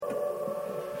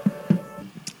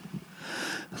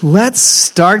Let's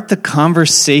start the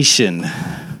conversation.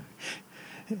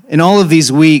 In all of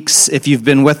these weeks, if you've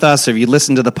been with us or if you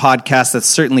listened to the podcast, that's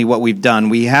certainly what we've done.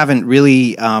 We haven't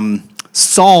really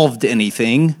solved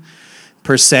anything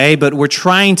per se, but we're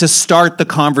trying to start the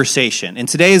conversation. And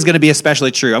today is going to be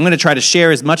especially true. I'm going to try to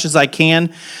share as much as I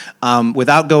can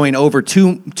without going over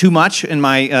too much in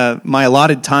my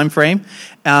allotted time frame.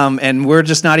 And we're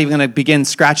just not even going to begin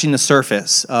scratching the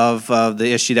surface of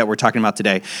the issue that we're talking about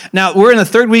today. Now, we're in the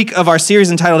third week of our series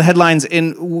entitled Headlines,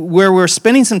 where we're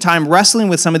spending some time wrestling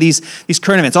with some of these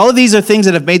current events. All of these are things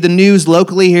that have made the news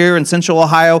locally here in Central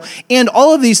Ohio, and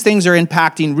all of these things are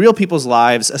impacting real people's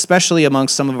lives, especially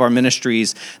amongst some of our ministries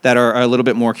that are a little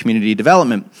bit more community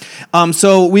development.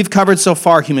 So we've covered so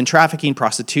far human trafficking,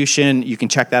 prostitution. You can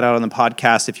check that out on the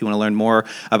podcast if you want to learn more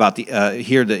about the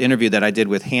interview that I did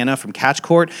with Hannah from Catch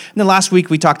Court. And then last week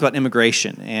we talked about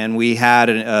immigration, and we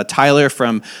had Tyler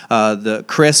from the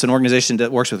Chris, an organization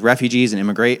that works with refugees and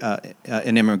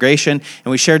immigration,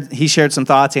 and he shared some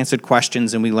thoughts, answered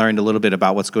questions, and we learned a little bit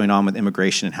about what's going on with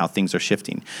immigration and how things are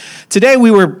shifting. Today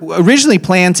we were originally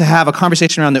planned to have a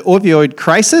conversation around the opioid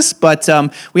crisis, but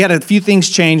we had a few things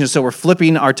change, and so we're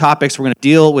flipping our topics. We're going to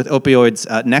deal with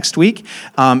opioids next week,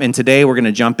 and today we're going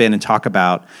to jump in and talk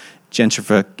about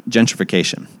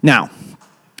gentrification. Now,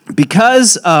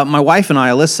 because my wife and I,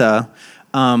 Alyssa,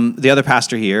 the other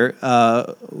pastor here,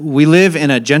 we live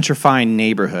in a gentrifying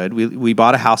neighborhood. We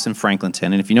bought a house in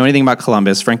Franklinton, and if you know anything about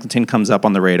Columbus, Franklinton comes up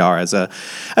on the radar as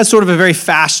sort of a very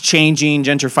fast-changing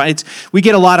gentrifying. We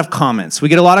get a lot of comments, we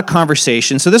get a lot of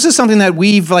conversation. So this is something that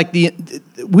we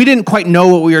didn't quite know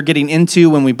what we were getting into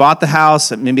when we bought the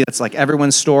house. Maybe that's like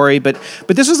everyone's story, but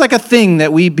this was like a thing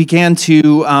that we began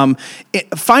to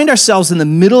find ourselves in the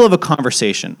middle of a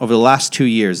conversation over the last 2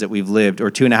 years that we've lived, or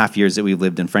 2.5 years that we've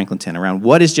lived in Franklinton, around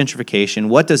what is gentrification,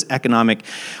 what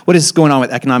is going on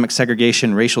with economic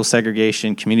segregation, racial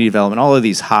segregation, community development, all of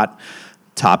these hot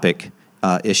topic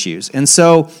issues. And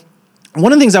so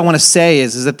one of the things I want to say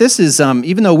is that this is,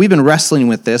 even though we've been wrestling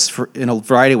with this in a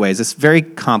variety of ways, it's very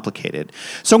complicated.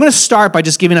 So I'm going to start by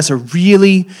just giving us a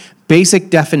really basic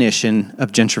definition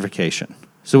of gentrification.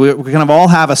 So we kind of all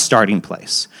have a starting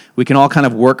place. We can all kind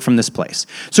of work from this place.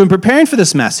 So in preparing for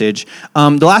this message,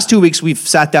 the last 2 weeks we've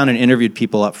sat down and interviewed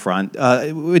people up front.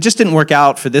 It just didn't work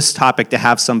out for this topic to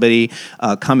have somebody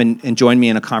come and join me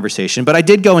in a conversation, but I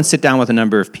did go and sit down with a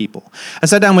number of people. I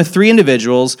sat down with 3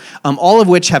 individuals, all of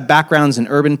which have backgrounds in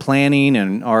urban planning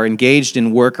and are engaged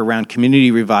in work around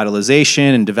community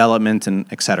revitalization and development and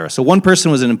et cetera. So one person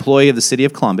was an employee of the city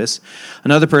of Columbus,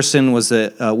 another person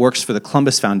works for the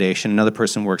Columbus Foundation, another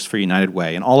person works for United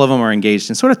Way, and all of them are engaged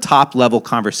in sort of top-level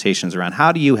conversations around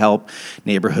how do you help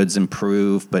neighborhoods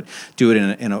improve, but do it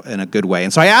in a good way.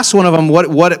 And so I asked one of them,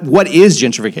 what is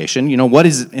gentrification? You know, what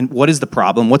is the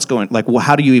problem? What's going, like, well,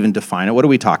 how do you even define it? What are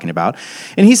we talking about?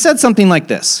 And he said something like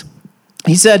this.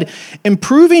 He said,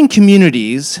 improving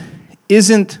communities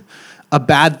isn't a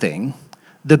bad thing.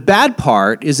 The bad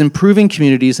part is improving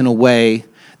communities in a way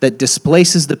that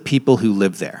displaces the people who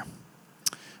live there.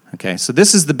 Okay, so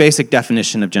this is the basic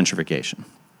definition of gentrification.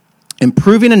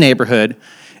 Improving a neighborhood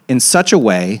in such a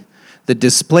way that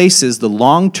displaces the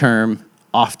long-term,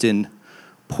 often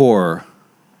poorer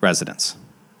residents.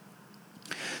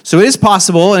 So it is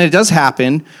possible, and it does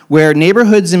happen, where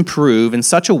neighborhoods improve in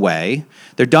such a way,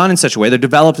 they're done in such a way, they're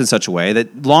developed in such a way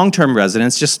that long-term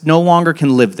residents just no longer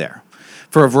can live there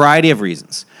for a variety of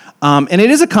reasons. And it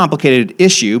is a complicated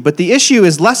issue, but the issue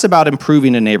is less about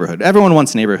improving a neighborhood. Everyone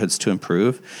wants neighborhoods to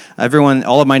improve.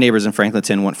 All of my neighbors in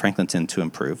Franklinton want Franklinton to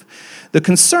improve. The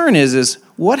concern is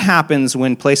what happens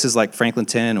when places like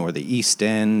Franklinton or the East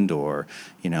End or,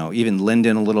 even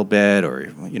Linden a little bit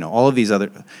or, all of these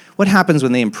what happens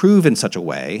when they improve in such a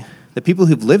way that people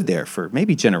who've lived there for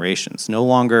maybe generations no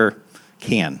longer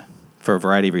can for a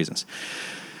variety of reasons.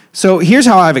 So here's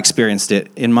how I've experienced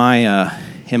it in my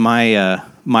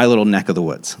little neck of the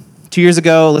woods. 2 years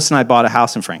ago, Alyssa and I bought a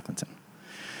house in Franklinton.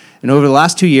 And over the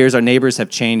last 2 years, our neighbors have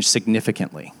changed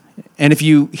significantly. And if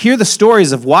you hear the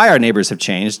stories of why our neighbors have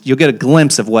changed, you'll get a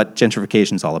glimpse of what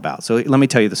gentrification is all about. So let me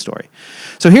tell you the story.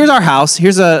 So here's our house.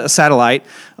 Here's a satellite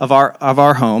of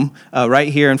our home right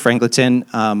here in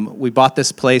Franklinton. We bought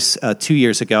this place 2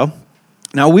 years ago.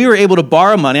 Now, we were able to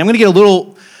borrow money. I'm going to get a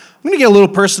little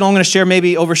personal. I'm going to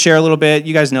overshare a little bit.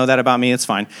 You guys know that about me. It's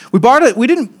fine. We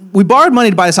borrowed money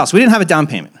to buy this house. We didn't have a down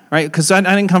payment, right? Because I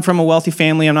didn't come from a wealthy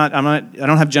family. I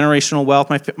don't have generational wealth.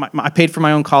 I paid for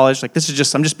my own college. I'm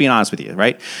just being honest with you,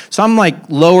 right? So I'm like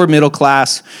lower middle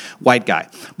class white guy.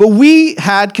 But we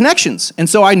had connections. And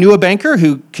so I knew a banker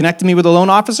who connected me with a loan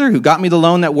officer who got me the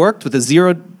loan that worked with a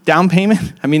zero down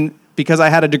payment. because I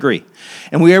had a degree.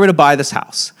 And we were able to buy this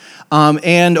house.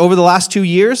 And over the last 2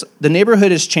 years, the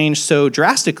neighborhood has changed so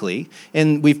drastically,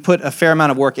 and we've put a fair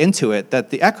amount of work into it, that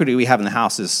the equity we have in the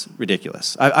house is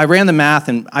ridiculous. I ran the math,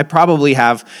 and I probably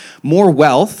have more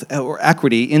wealth or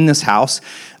equity in this house,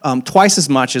 twice as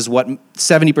much as what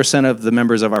 70% of the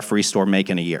members of our free store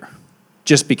make in a year,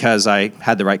 just because I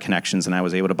had the right connections and I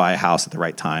was able to buy a house at the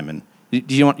right time. And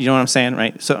do you know what I'm saying,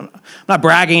 right? So I'm not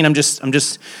bragging. I'm just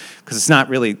because it's not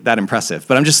really that impressive.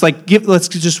 But I'm just like,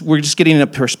 we're just getting a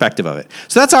perspective of it.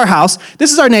 So that's our house.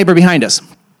 This is our neighbor behind us.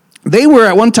 They were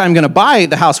at one time going to buy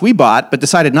the house we bought, but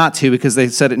decided not to because they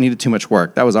said it needed too much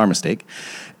work. That was our mistake.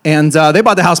 And they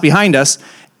bought the house behind us.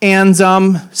 And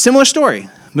similar story.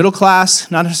 Middle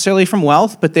class, not necessarily from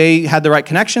wealth, but they had the right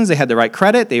connections, they had the right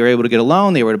credit, they were able to get a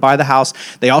loan, they were able to buy the house.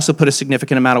 They also put a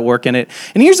significant amount of work in it.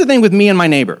 And here's the thing with me and my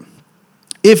neighbor.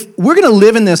 If we're going to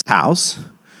live in this house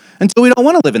until we don't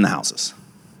want to live in the houses,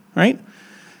 right?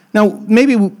 Now,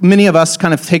 maybe many of us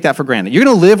kind of take that for granted. You're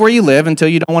going to live where you live until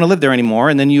you don't want to live there anymore,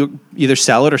 and then you either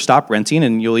sell it or stop renting,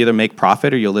 and you'll either make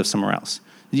profit or you'll live somewhere else.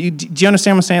 Do you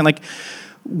understand what I'm saying? Like,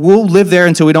 we'll live there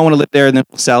until we don't want to live there, and then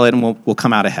we'll sell it, and we'll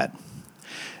come out ahead.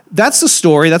 That's the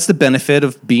story, that's the benefit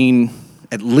of being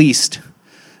at least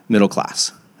middle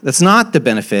class. That's not the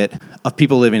benefit of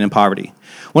people living in poverty.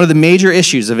 One of the major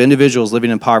issues of individuals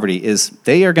living in poverty is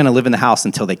they are going to live in the house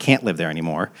until they can't live there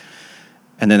anymore,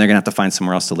 and then they're going to have to find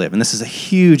somewhere else to live. And this is a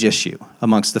huge issue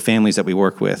amongst the families that we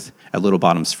work with at Little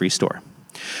Bottom's Free Store.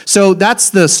 So that's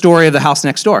the story of the house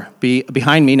next door.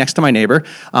 Behind me, next to my neighbor,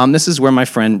 this is where my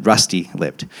friend Rusty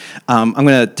lived. I'm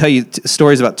going to tell you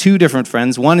stories about two different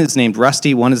friends. One is named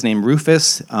Rusty, one is named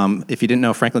Rufus. If you didn't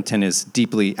know, Franklinton is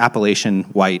deeply Appalachian,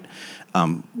 white,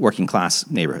 working class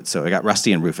neighborhood. So I got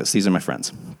Rusty and Rufus. These are my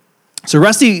friends. So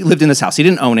Rusty lived in this house. He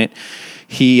didn't own it.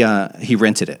 He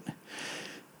rented it.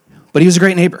 But he was a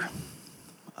great neighbor.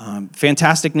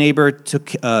 Fantastic neighbor,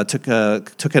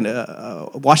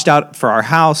 watched out for our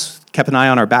house, kept an eye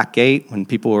on our back gate when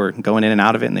people were going in and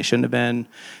out of it and they shouldn't have been,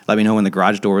 let me know when the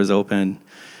garage door was open.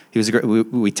 He was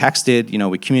we texted,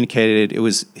 we communicated. He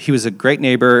was a great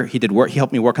neighbor. He did work. He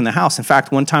helped me work on the house. In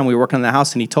fact, one time we were working on the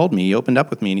house and he opened up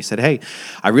with me and he said, "Hey,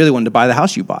 I really wanted to buy the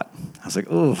house you bought." I was like,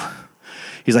 "Oh."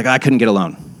 He's like, "I couldn't get a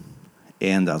loan."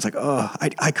 And I was like, "Oh,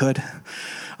 I could,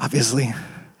 obviously."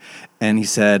 And he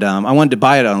said, I wanted to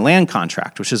buy it on a land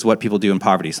contract, which is what people do in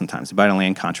poverty sometimes. They buy it on a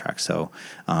land contract. So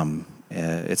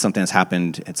it's something that's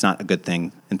happened. It's not a good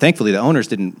thing. And thankfully, the owners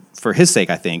didn't, for his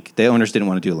sake, I think, the owners didn't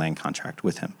want to do a land contract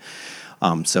with him.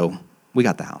 So we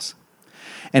got the house.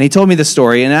 And he told me this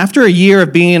story. And after a year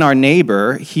of being our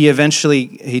neighbor, he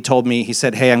told me, he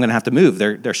said, "Hey, I'm going to have to move.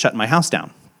 They're shutting my house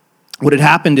down." What had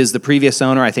happened is the previous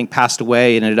owner, I think, passed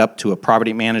away. It ended up to a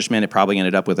property management. It probably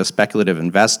ended up with a speculative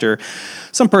investor.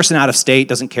 Some person out of state,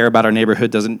 doesn't care about our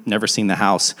neighborhood, never seen the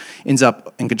house, ends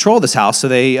up in control of this house. So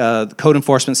code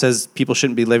enforcement says people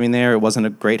shouldn't be living there. It wasn't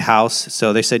a great house.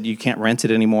 So they said, you can't rent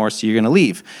it anymore, so you're going to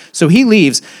leave. So he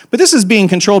leaves. But this is being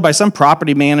controlled by some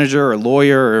property manager or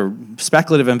lawyer or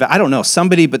speculative investor. I don't know,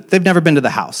 somebody, but they've never been to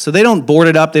the house. So they don't board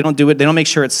it up. They don't do it. They don't make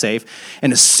sure it's safe.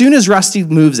 And as soon as Rusty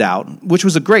moves out, which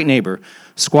was a great neighbor,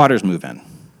 squatters move in.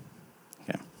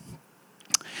 Okay.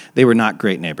 They were not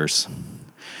great neighbors.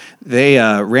 They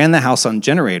ran the house on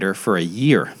generator for a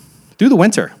year, through the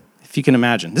winter, if you can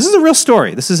imagine. This is a real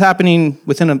story. This is happening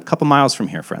within a couple miles from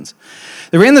here, friends.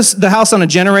 They ran the house on a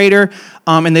generator,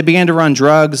 and they began to run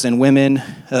drugs and women,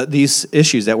 these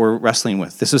issues that we're wrestling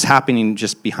with. This was happening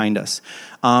just behind us.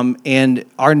 And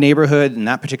our neighborhood in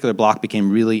that particular block became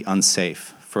really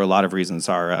unsafe for a lot of reasons.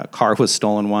 Our car was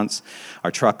stolen once.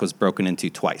 Our truck was broken into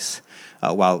twice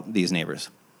while these neighbors.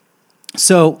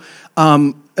 So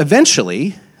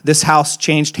eventually, this house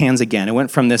changed hands again. It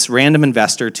went from this random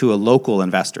investor to a local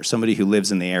investor, somebody who lives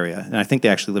in the area. And I think they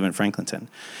actually live in Franklinton.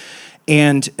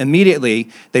 And immediately,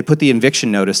 they put the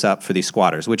eviction notice up for these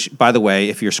squatters, which, by the way,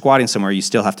 if you're squatting somewhere, you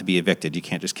still have to be evicted. You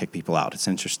can't just kick people out. It's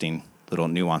an interesting little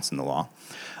nuance in the law.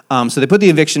 So they put the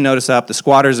eviction notice up. The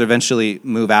squatters eventually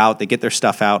move out. They get their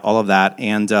stuff out, all of that.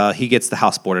 And he gets the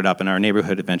house boarded up, and our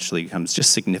neighborhood eventually becomes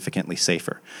just significantly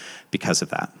safer because of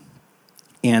that.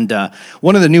 And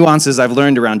one of the nuances I've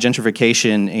learned around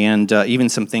gentrification and even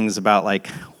some things about like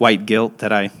white guilt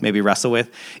that I maybe wrestle with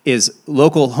is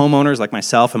local homeowners like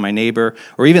myself and my neighbor,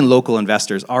 or even local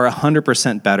investors, are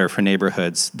 100% better for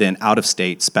neighborhoods than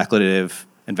out-of-state speculative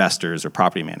investors or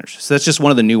property managers. So that's just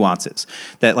one of the nuances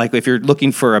that, like, if you're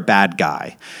looking for a bad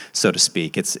guy, so to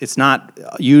speak, it's not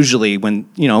usually when,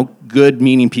 good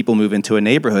meaning people move into a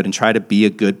neighborhood and try to be a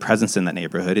good presence in that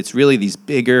neighborhood. It's really these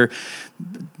bigger,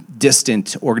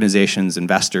 distant organizations,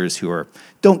 investors who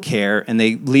don't care, and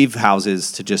they leave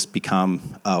houses to just become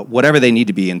whatever they need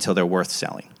to be until they're worth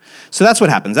selling. So that's what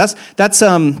happens. That's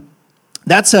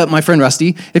my friend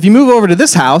Rusty. If you move over to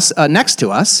this house next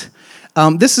to us,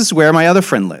 this is where my other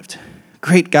friend lived.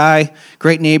 Great guy,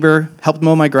 great neighbor, helped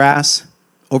mow my grass,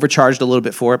 overcharged a little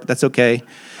bit for it, but that's okay.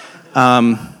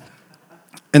 And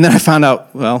then I found out,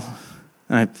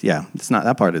 it's not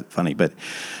that part of it funny, but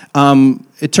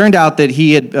it turned out that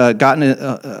he had gotten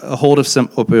a hold of some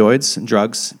opioids and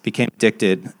drugs, became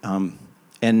addicted,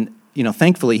 and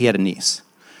thankfully he had a niece.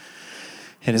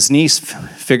 And his niece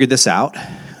figured this out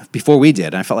before we did,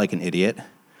 and I felt like an idiot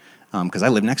because I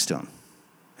lived next to him.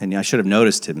 And I should have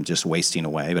noticed him just wasting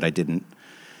away, but I didn't.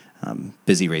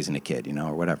 Busy raising a kid,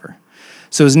 or whatever.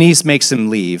 So his niece makes him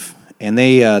leave, and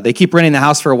they keep renting the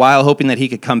house for a while, hoping that he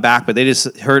could come back, but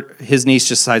his niece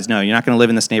just decides, no, you're not going to live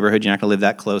in this neighborhood, you're not going to live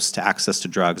that close to access to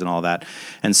drugs and all that.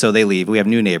 And so they leave. We have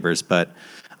new neighbors, but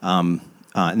and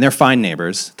they're fine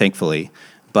neighbors, thankfully.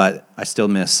 But I still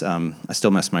miss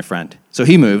my friend. So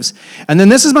he moves. And then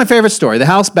this is my favorite story. The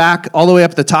house back all the way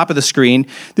up at the top of the screen.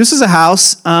 This is a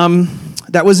house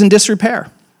that was in disrepair.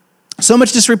 So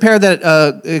much disrepair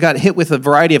that it got hit with a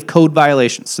variety of code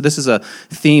violations. So this is a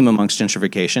theme amongst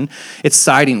gentrification. Its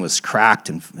siding was cracked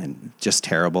and just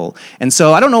terrible. And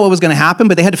so I don't know what was going to happen,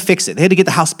 but they had to fix it. They had to get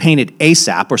the house painted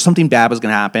ASAP, or something bad was going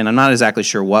to happen. I'm not exactly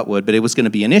sure what would, but it was going to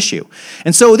be an issue.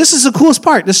 And so this is the coolest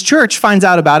part. This church finds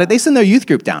out about it. They send their youth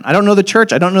group down. I don't know the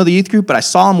church. I don't know the youth group, but I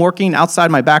saw them working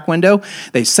outside my back window.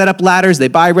 They set up ladders. They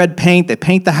buy red paint. They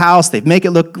paint the house. They make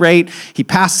it look great. He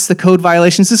passes the code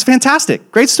violations. It's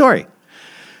fantastic. Great story.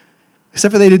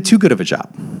 Except for they did too good of a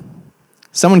job.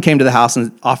 Someone came to the house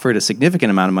and offered a significant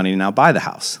amount of money to now buy the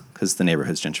house because the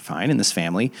neighborhood's gentrifying, and this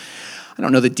family, I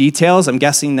don't know the details. I'm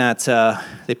guessing that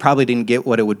they probably didn't get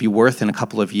what it would be worth in a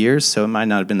couple of years, so it might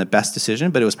not have been the best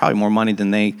decision, but it was probably more money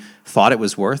than they thought it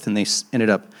was worth, and they ended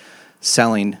up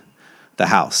selling the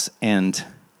house. And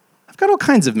I've got all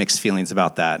kinds of mixed feelings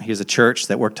about that. Here's a church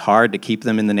that worked hard to keep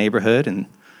them in the neighborhood,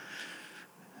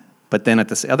 but then at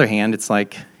the other hand, it's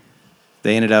like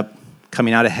they ended up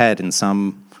coming out ahead in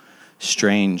some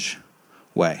strange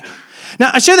way.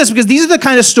 Now, I share this because these are the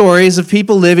kind of stories of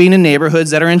people living in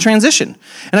neighborhoods that are in transition.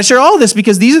 And I share all of this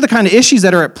because these are the kind of issues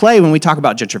that are at play when we talk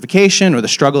about gentrification or the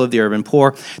struggle of the urban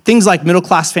poor. Things like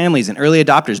middle-class families and early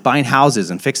adopters buying houses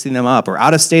and fixing them up, or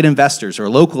out-of-state investors or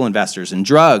local investors, and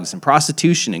drugs and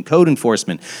prostitution and code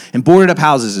enforcement and boarded-up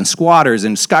houses and squatters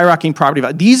and skyrocketing property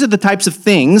values. These are the types of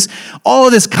things, all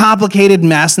of this complicated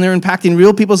mess, and they're impacting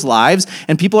real people's lives,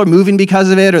 and people are moving because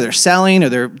of it, or they're selling, or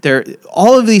they're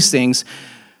all of these things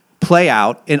play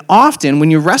out. And often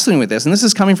when you're wrestling with this, and this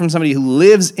is coming from somebody who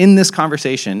lives in this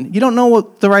conversation, you don't know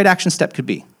what the right action step could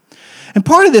be. And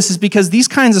part of this is because these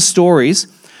kinds of stories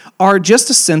are just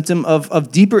a symptom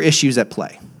of deeper issues at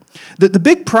play. The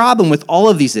big problem with all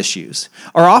of these issues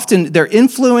are often they're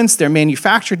influenced, they're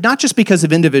manufactured, not just because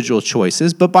of individual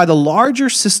choices, but by the larger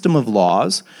system of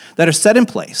laws that are set in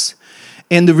place.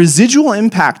 And the residual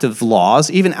impact of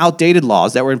laws, even outdated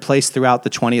laws that were in place throughout the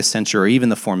 20th century or even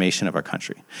the formation of our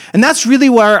country. And that's really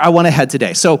where I want to head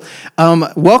today. So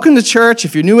welcome to church.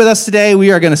 If you're new with us today,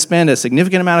 we are going to spend a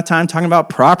significant amount of time talking about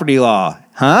property law.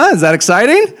 Is that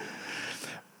exciting?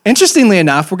 Interestingly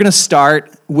enough, we're going to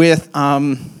start with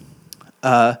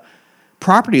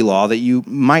property law that you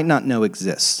might not know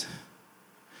exists.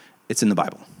 It's in the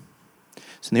Bible.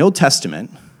 So in the Old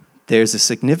Testament, there's a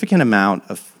significant amount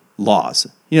of laws.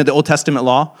 You know, the Old Testament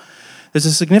law? There's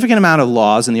a significant amount of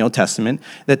laws in the Old Testament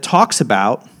that talks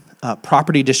about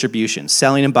property distribution,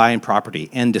 selling and buying property,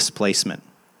 and displacement,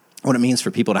 what it means for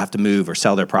people to have to move or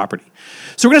sell their property.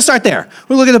 So we're going to start there.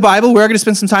 We'll look at the Bible. We're going to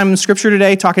spend some time in Scripture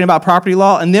today talking about property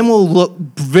law, and then we'll look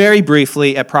very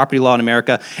briefly at property law in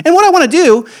America. And what I want to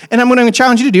do, and I'm going to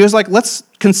challenge you to do, is let's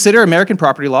consider American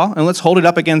property law, and let's hold it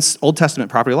up against Old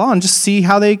Testament property law and just see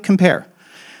how they compare.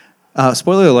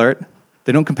 Spoiler alert,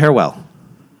 they don't compare well,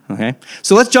 okay?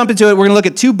 So let's jump into it. We're going to look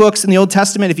at two books in the Old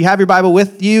Testament. If you have your Bible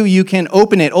with you, you can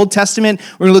open it. Old Testament,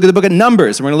 we're going to look at the book of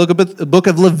Numbers. We're going to look at the book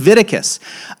of Leviticus.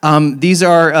 These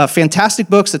are fantastic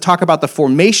books that talk about the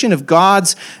formation of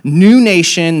God's new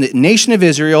nation, the nation of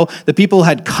Israel. The people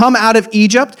had come out of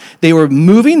Egypt. They were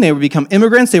moving. They would become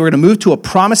immigrants. They were going to move to a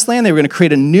promised land. They were going to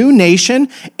create a new nation,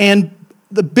 and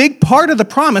the big part of the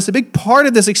promise, the big part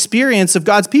of this experience of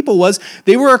God's people was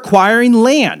they were acquiring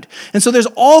land. And so there's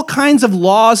all kinds of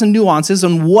laws and nuances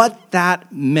on what that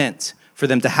meant for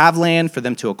them to have land, for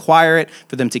them to acquire it,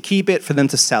 for them to keep it, for them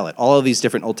to sell it. All of these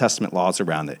different Old Testament laws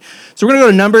around it. So we're going to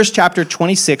go to Numbers chapter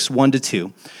 26,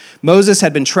 1-2. Moses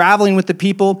had been traveling with the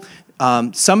people.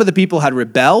 Some of the people had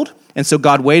rebelled, and so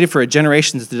God waited for a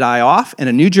generation to die off, and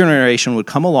a new generation would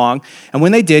come along. And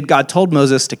when they did, God told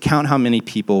Moses to count how many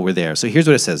people were there. So here's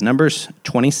what it says. Numbers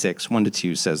 26,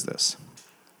 1-2 says this.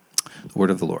 The word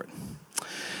of the Lord.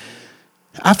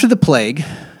 After the plague,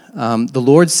 the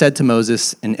Lord said to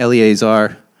Moses and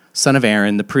Eleazar, son of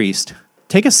Aaron, the priest,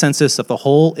 take a census of the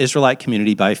whole Israelite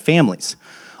community by families,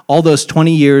 all those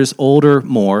 20 years old or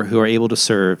more who are able to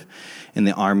serve in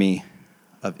the army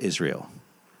of Israel.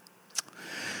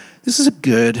 This is a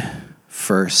good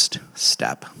first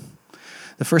step.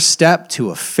 The first step to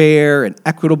a fair and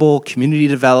equitable community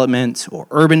development or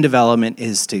urban development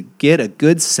is to get a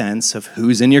good sense of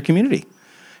who's in your community.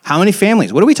 How many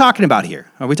families? What are we talking about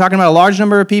here? Are we talking about a large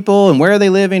number of people, and where are they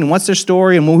living, and what's their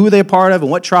story, and who they're part of,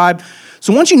 and what tribe?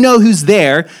 So once you know who's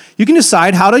there, you can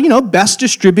decide how to, best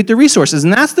distribute the resources.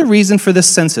 And that's the reason for this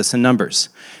census in Numbers.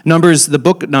 The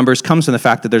book Numbers comes from the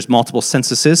fact that there's multiple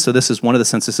censuses. So this is one of the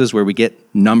censuses where we get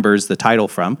Numbers, the title,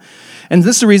 from. And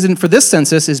the reason for this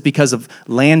census is because of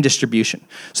land distribution.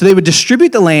 So they would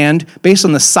distribute the land based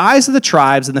on the size of the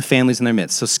tribes and the families in their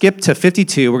midst. So skip to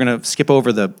 52. We're going to skip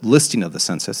over the listing of the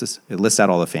census. It lists out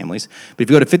all the families. But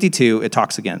if you go to 52, it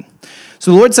talks again.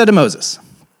 So the Lord said to Moses,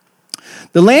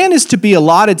 the land is to be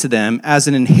allotted to them as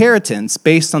an inheritance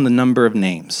based on the number of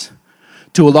names.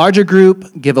 To a larger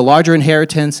group, give a larger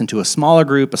inheritance, and to a smaller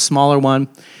group, a smaller one.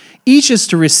 Each is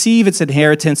to receive its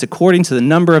inheritance according to the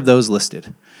number of those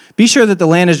listed. Be sure that the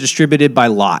land is distributed by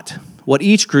lot. What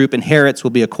each group inherits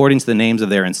will be according to the names of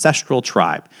their ancestral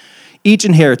tribe. Each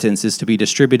inheritance is to be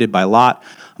distributed by lot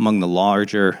among the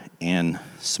larger and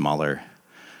smaller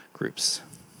groups.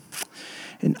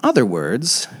 In other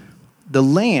words, the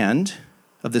land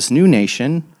of this new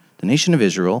nation, the nation of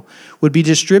Israel, would be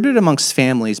distributed amongst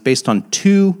families based on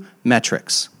two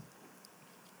metrics.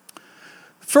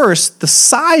 First, the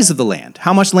size of the land,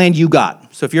 how much land you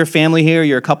got. So if you're a family here,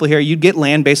 you're a couple here, you'd get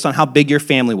land based on how big your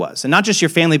family was. And not just your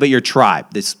family, but your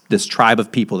tribe, this tribe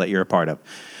of people that you're a part of.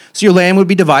 So your land would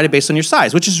be divided based on your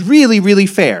size, which is really, really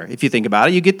fair if you think about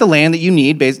it. You get the land that you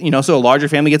need, so a larger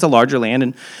family gets a larger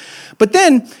land. But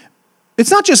then, it's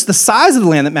not just the size of the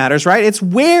land that matters, right? It's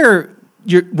where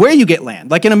you get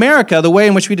land. Like in America, the way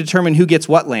in which we determine who gets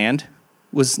what land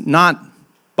was not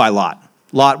by lot.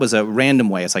 Lot was a random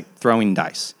way. It's like throwing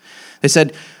dice. They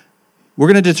said, we're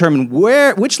going to determine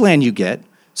which land you get.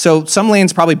 So some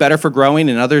land's probably better for growing,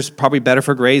 and others probably better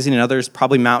for grazing, and others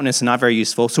probably mountainous and not very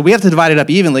useful. So we have to divide it up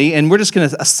evenly, and we're just going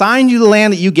to assign you the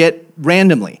land that you get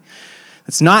randomly.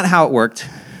 That's not how it worked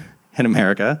in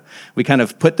America. We kind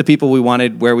of put the people we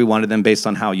wanted where we wanted them based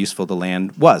on how useful the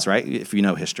land was, right? If you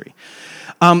know history.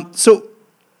 So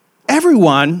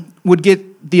everyone would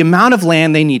get the amount of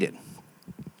land they needed.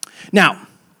 Now,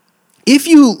 if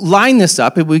you line this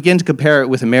up and we begin to compare it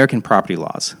with American property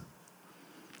laws,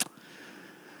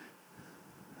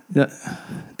 it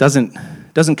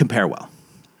doesn't compare well.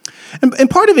 And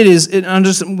part of it is,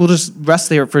 we'll just rest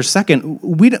there for a second.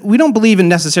 We don't believe in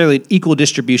necessarily equal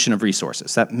distribution of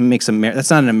resources. That's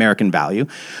not an American value.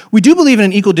 We do believe in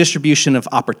an equal distribution of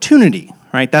opportunity,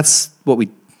 right? That's what we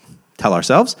tell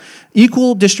ourselves.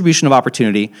 Equal distribution of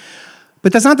opportunity.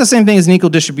 But that's not the same thing as an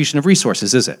equal distribution of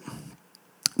resources, is it?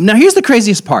 Now, here's the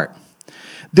craziest part.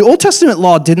 The Old Testament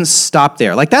law didn't stop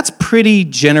there. Like, that's pretty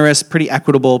generous, pretty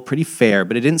equitable, pretty fair,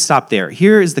 but it didn't stop there.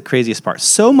 Here is the craziest part.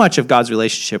 So much of God's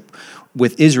relationship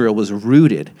with Israel was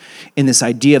rooted in this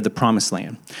idea of the promised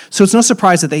land. So it's no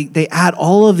surprise that they add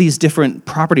all of these different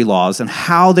property laws and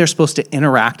how they're supposed to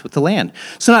interact with the land.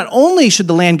 So not only should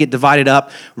the land get divided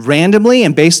up randomly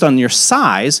and based on your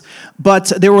size,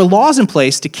 but there were laws in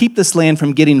place to keep this land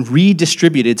from getting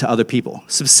redistributed to other people.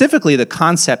 Specifically, the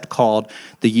concept called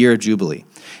the year of Jubilee.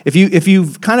 If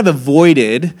you've kind of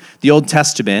avoided the Old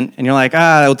Testament and you're like,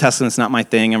 the Old Testament's not my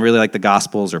thing, I'm really like the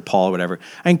Gospels or Paul or whatever,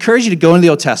 I encourage you to go into the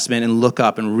Old Testament and look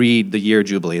up and read the year of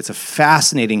Jubilee. It's a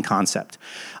fascinating concept.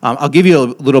 I'll give you a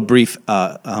little brief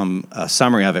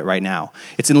summary of it right now.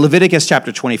 It's in Leviticus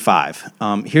chapter 25.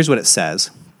 Here's what it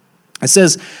says. It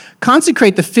says,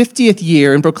 consecrate the 50th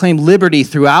year and proclaim liberty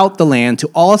throughout the land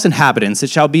to all its inhabitants. It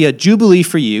shall be a jubilee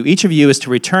for you. Each of you is to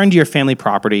return to your family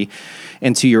property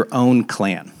and to your own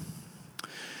clan.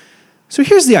 So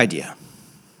here's the idea.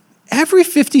 Every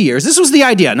 50 years, this was the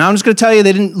idea. Now I'm just going to tell you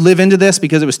they didn't live into this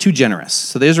because it was too generous.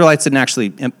 So the Israelites didn't actually,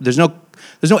 there's no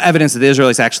evidence that the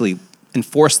Israelites actually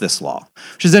enforce this law,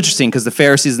 which is interesting because the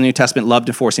Pharisees in the New Testament loved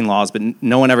enforcing laws, but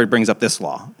no one ever brings up this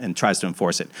law and tries to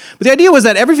enforce it. But the idea was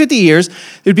that every 50 years,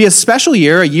 there'd be a special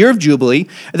year, a year of Jubilee,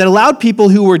 that allowed people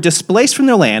who were displaced from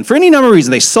their land, for any number of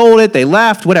reasons, they sold it, they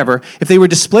left, whatever, if they were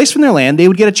displaced from their land, they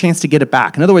would get a chance to get it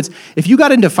back. In other words, if you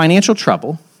got into financial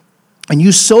trouble, and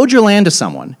you sold your land to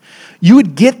someone, you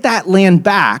would get that land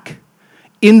back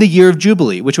in the year of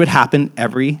Jubilee, which would happen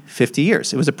every 50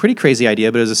 years. It was a pretty crazy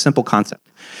idea, but it was a simple concept.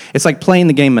 It's like playing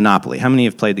the game Monopoly. How many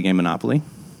have played the game Monopoly?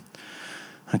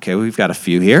 Okay, we've got a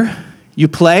few here. You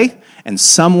play, and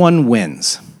someone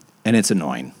wins, and it's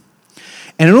annoying.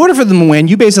 And in order for them to win,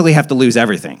 you basically have to lose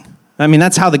everything. I mean,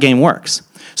 that's how the game works.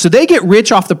 So they get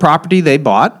rich off the property they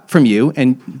bought from you,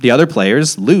 and the other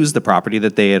players lose the property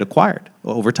that they had acquired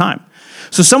over time.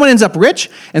 So someone ends up rich,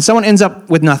 and someone ends up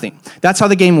with nothing. That's how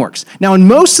the game works. Now, in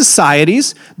most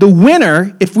societies, the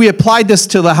winner, if we applied this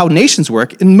to how nations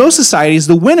work, in most societies,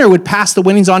 the winner would pass the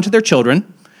winnings on to their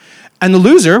children, and the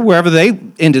loser, wherever they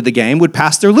ended the game, would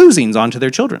pass their losings on to their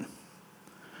children.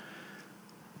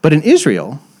 But in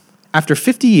Israel, after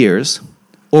 50 years,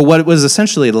 or what was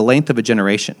essentially the length of a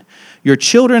generation, your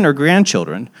children or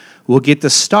grandchildren will get to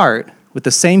start with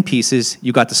the same pieces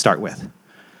you got to start with,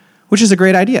 which is a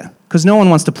great idea, because no one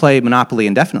wants to play Monopoly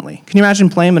indefinitely. Can you imagine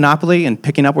playing Monopoly and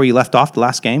picking up where you left off the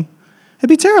last game? It'd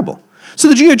be terrible. So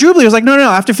the year of Jubilee was like, no,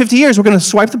 after 50 years, we're going to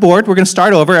swipe the board, we're going to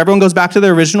start over, everyone goes back to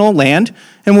their original land,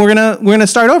 and we're going to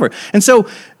start over. And so,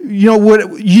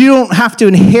 you don't have to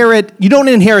inherit, you don't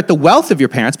inherit the wealth of your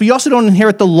parents, but you also don't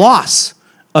inherit the loss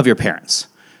of your parents,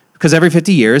 because every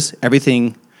 50 years,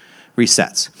 everything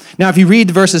resets. Now, if you read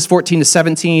verses 14 to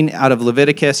 17 out of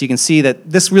Leviticus, you can see that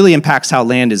this really impacts how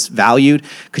land is valued,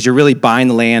 because you're really buying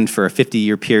the land for a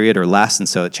 50-year period or less, and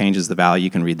so it changes the value. You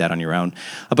can read that on your own.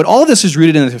 But all of this is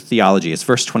rooted in the theology. It's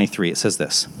verse 23. It says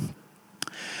this.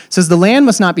 It says, the land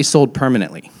must not be sold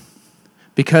permanently,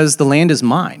 because the land is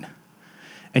mine,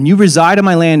 and you reside on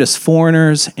my land as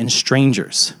foreigners and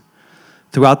strangers.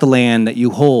 Throughout the land that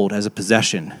you hold as a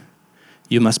possession,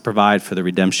 you must provide for the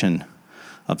redemption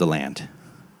of the land.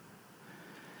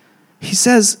 He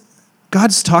says,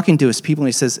 God's talking to his people, and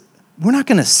he says, we're not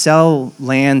going to sell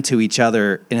land to each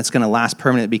other and it's going to last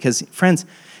permanent, because, friends,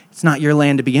 it's not your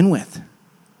land to begin with.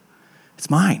 It's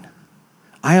mine.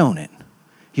 I own it.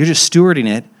 You're just stewarding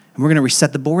it, and we're going to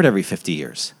reset the board every 50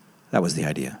 years. That was the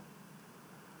idea.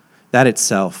 That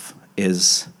itself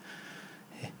is,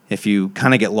 if you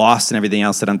kind of get lost in everything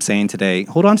else that I'm saying today,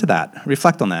 hold on to that.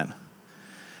 Reflect on that.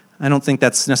 I don't think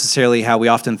that's necessarily how we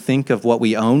often think of what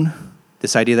we own,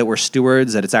 this idea that we're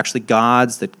stewards, that it's actually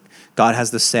God's, that God has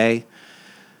the say.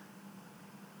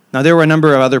 Now, there were a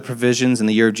number of other provisions in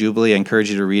the year of Jubilee. I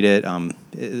encourage you to read it.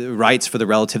 Rights for the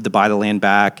relative to buy the land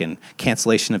back and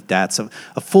cancellation of debts,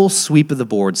 a full sweep of the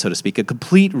board, so to speak, a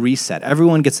complete reset.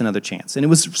 Everyone gets another chance. And it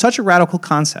was such a radical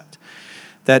concept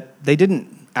that they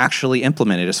didn't actually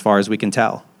implement it as far as we can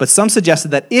tell. But some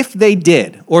suggested that if they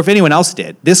did, or if anyone else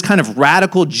did, this kind of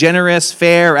radical, generous,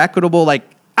 fair, equitable, like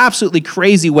absolutely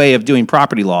crazy way of doing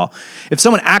property law, if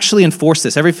someone actually enforced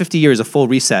this every 50 years, a full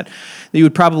reset, you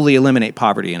would probably eliminate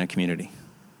poverty in a community.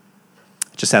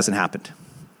 It just hasn't happened.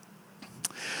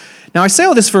 Now, I say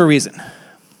all this for a reason.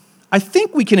 I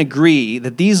think we can agree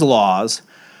that these laws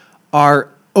are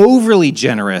overly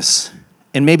generous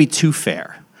and maybe too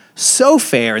fair. So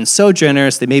fair and so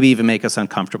generous, they maybe even make us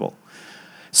uncomfortable.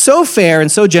 So fair and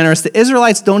so generous, the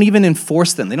Israelites don't even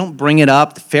enforce them. They don't bring it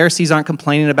up. The Pharisees aren't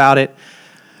complaining about it.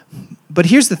 But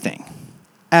here's the thing.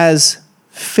 As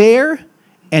fair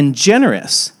and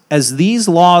generous as these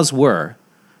laws were,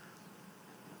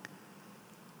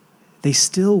 they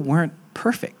still weren't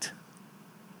perfect.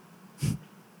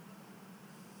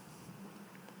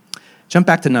 Jump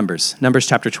back to Numbers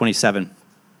chapter 27.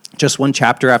 Just one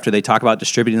chapter after they talk about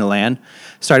distributing the land,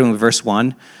 starting with verse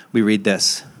 1, we read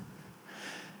this.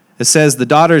 It says, the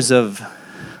daughters of...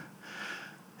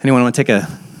 Anyone want to take a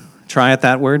try at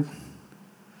that word?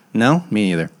 No? Me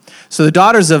neither. So the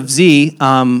daughters of Z,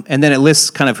 and then it lists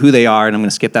kind of who they are, and I'm going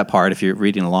to skip that part if you're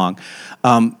reading along.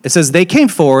 It says, they came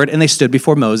forward and they stood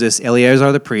before Moses,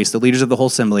 Eleazar the priest, the leaders of the whole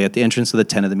assembly at the entrance of the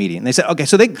tent of the meeting. And they said, okay,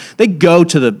 so they go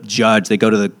to the judge, they go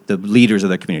to the leaders of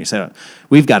their community. Say,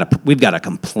 we've got a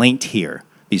complaint here.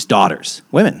 These daughters,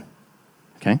 women,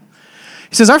 okay?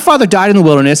 He says, our father died in the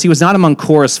wilderness. He was not among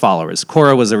Korah's followers.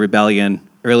 Korah was a rebellion.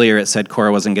 Earlier it said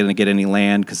Korah wasn't going to get any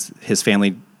land because his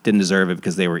family didn't deserve it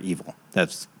because they were evil.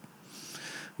 That's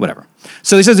whatever.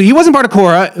 So he says he wasn't part of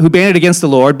Korah who banded against the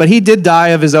Lord, but he did die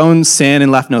of his own sin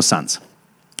and left no sons.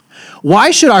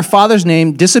 Why should our father's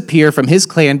name disappear from his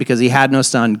clan because he had no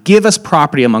son? Give us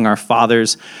property among our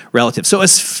father's relatives. So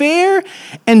as fair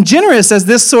and generous as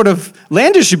this sort of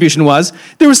land distribution was,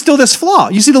 there was still this flaw.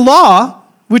 You see, the law,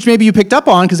 which maybe you picked up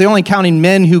on because they're only counting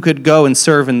men who could go and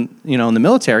serve in the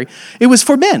military, it was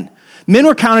for men. Men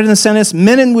were counted in the census.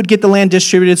 Men would get the land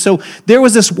distributed. So there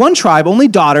was this one tribe, only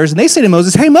daughters, and they say to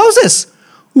Moses, hey, Moses,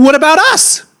 what about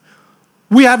us?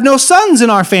 We have no sons in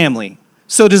our family.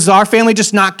 So does our family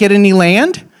just not get any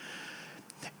land?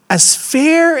 As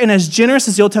fair and as generous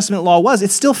as the Old Testament law was,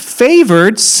 it still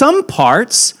favored some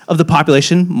parts of the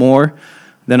population more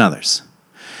than others.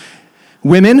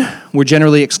 Women were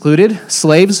generally excluded.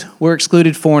 Slaves were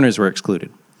excluded. Foreigners were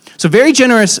excluded. So very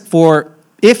generous for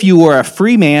if you were a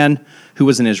free man who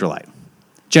was an Israelite.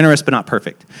 Generous but not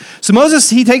perfect. So Moses,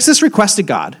 he takes this request to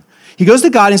God. He goes to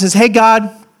God and says, hey,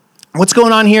 God, what's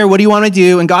going on here? What do you want me to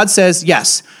do? And God says,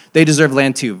 yes, they deserve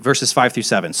land too, verses 5 through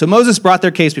 7. So Moses brought their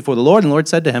case before the Lord, and the Lord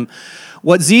said to him,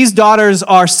 what Z's daughters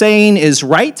are saying is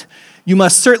right. You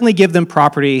must certainly give them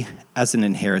property as an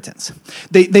inheritance.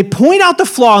 They point out the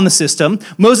flaw in the system.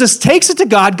 Moses takes it to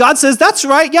God. God says, that's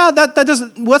right. Yeah, that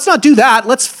doesn't, let's not do that.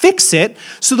 Let's fix it.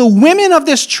 So the women of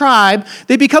this tribe,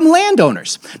 they become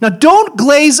landowners. Now, don't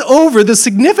glaze over the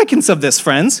significance of this,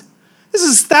 friends. This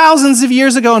is thousands of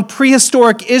years ago in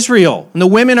prehistoric Israel, and the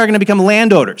women are going to become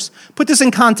landowners. Put this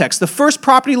in context. The first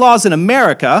property laws in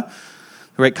America,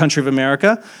 the great country of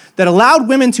America, that allowed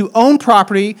women to own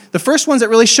property, the first ones that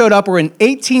really showed up were in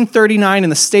 1839 in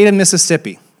the state of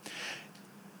Mississippi.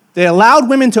 They allowed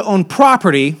women to own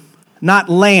property, not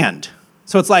land.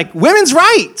 So it's like, women's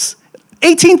rights,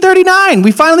 1839,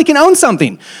 we finally can own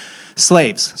something.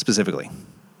 Slaves, specifically.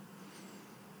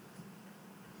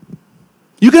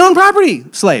 You can own property,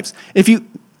 slaves.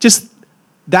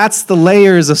 That's the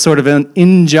layers of sort of an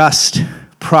unjust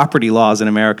property laws in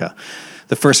America.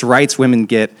 The first rights women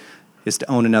get is to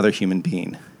own another human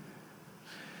being.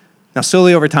 Now,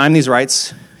 slowly over time, these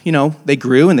rights, they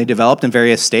grew and they developed in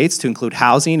various states to include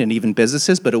housing and even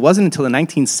businesses, but it wasn't until the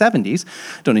 1970s,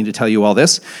 don't need to tell you all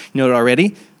this, you know it already,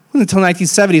 it wasn't until the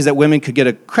 1970s that women could get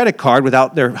a credit card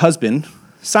without their husband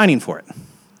signing for it.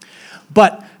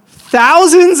 But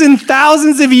thousands and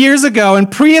thousands of years ago in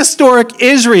prehistoric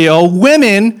Israel,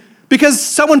 women, because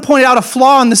someone pointed out a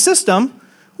flaw in the system,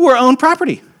 were owned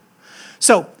property.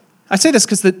 So I say this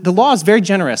because the law is very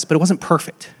generous, but it wasn't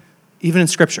perfect, even in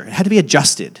Scripture. It had to be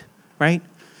adjusted, right?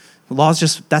 The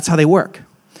laws that's how they work.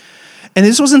 And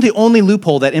this wasn't the only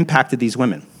loophole that impacted these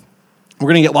women. We're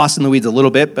going to get lost in the weeds a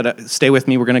little bit, but stay with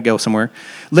me. We're going to go somewhere.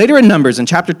 Later in Numbers, in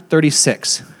chapter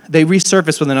 36, they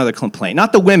resurface with another complaint.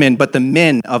 Not the women, but the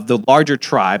men of the larger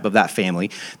tribe of that family.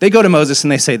 They go to Moses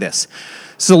and they say this.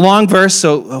 It's a long verse,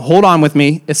 so hold on with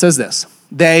me. It says this.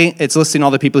 It's listing all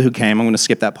the people who came. I'm going to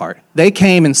skip that part. They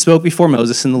came and spoke before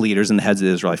Moses and the leaders and the heads of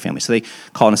the Israelite family. So they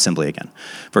call an assembly again.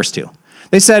 Verse 2.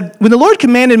 They said, when the Lord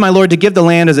commanded my Lord to give the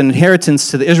land as an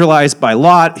inheritance to the Israelites by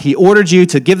lot, he ordered you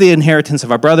to give the inheritance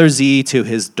of our brother Z to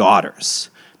his daughters.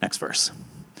 Next verse.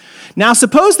 Now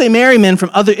suppose they marry men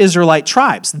from other Israelite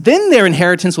tribes. Then their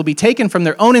inheritance will be taken from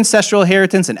their own ancestral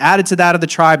inheritance and added to that of the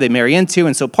tribe they marry into.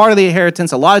 And so part of the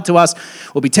inheritance allotted to us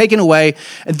will be taken away.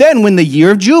 And then when the year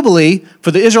of Jubilee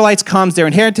for the Israelites comes, their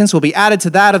inheritance will be added to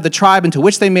that of the tribe into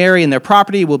which they marry, and their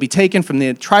property will be taken from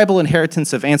the tribal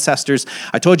inheritance of ancestors.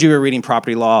 I told you we were reading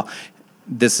property law.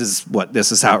 This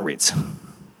is how it reads.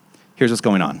 Here's what's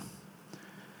going on.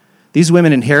 These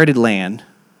women inherited land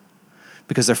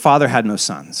because their father had no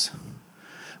sons.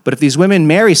 But if these women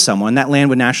marry someone, that land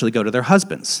would naturally go to their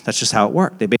husbands. That's just how it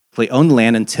worked. They basically owned the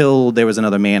land until there was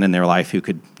another man in their life who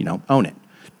could, own it.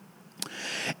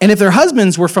 And if their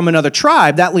husbands were from another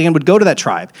tribe, that land would go to that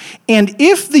tribe. And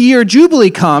if the year of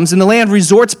Jubilee comes and the land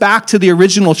resorts back to the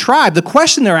original tribe, the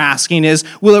question they're asking is,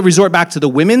 will it resort back to the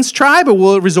women's tribe or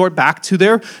will it resort back to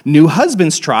their new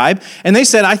husband's tribe? And they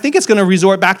said, I think it's going to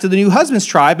resort back to the new husband's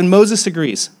tribe, and Moses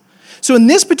agrees. So in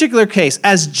this particular case,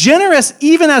 as generous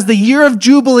even as the year of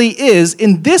Jubilee is,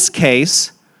 in this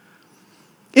case,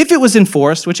 if it was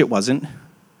enforced, which it wasn't,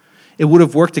 it would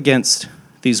have worked against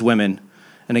these women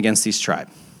and against these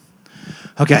tribes.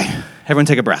 Okay, everyone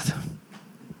take a breath.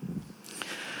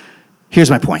 Here's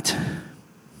my point.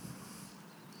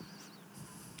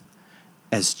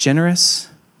 As generous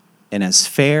and as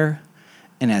fair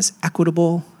and as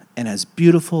equitable and as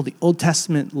beautiful the Old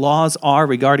Testament laws are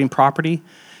regarding property,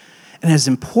 and as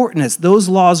important as those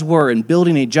laws were in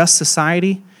building a just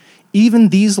society, even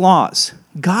these laws,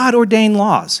 God-ordained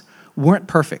laws, weren't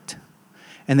perfect.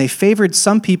 And they favored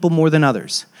some people more than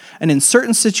others. And in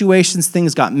certain situations,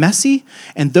 things got messy,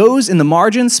 and those in the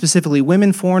margins, specifically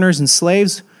women, foreigners, and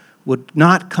slaves, would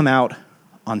not come out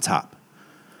on top.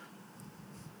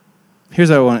 Here's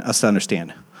what I want us to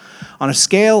understand. On a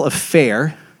scale of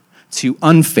fair to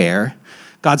unfair,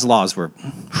 God's laws were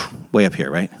way up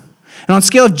here, right? And on a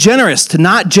scale of generous to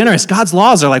not generous, God's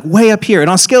laws are like way up here. And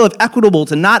on a scale of equitable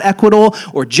to not equitable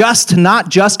or just to not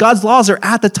just, God's laws are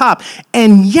at the top.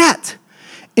 And yet,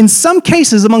 in some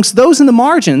cases, amongst those in the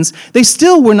margins, they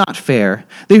still were not fair.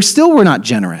 They still were not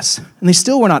generous. And they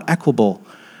still were not equitable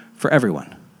for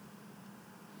everyone.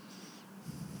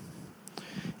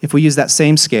 if we use that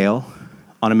same scale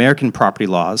on American property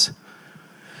laws,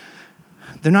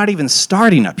 they're not even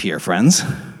starting up here, friends.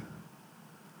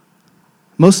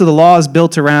 Most of the laws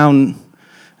built around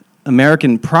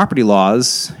American property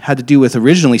laws had to do with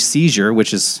originally seizure,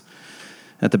 which is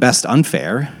at the best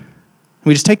unfair.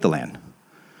 We just take the land.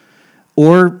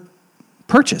 Or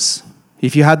purchase.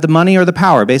 If you had the money or the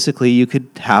power, basically you could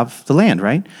have the land,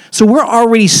 right? So we're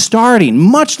already starting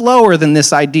much lower than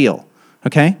this ideal,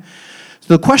 okay?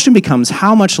 So the question becomes,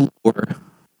 how much lower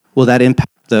will that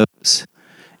impact those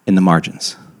in the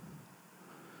margins?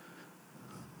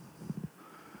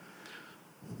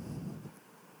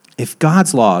 If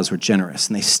God's laws were generous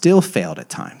and they still failed at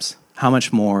times, how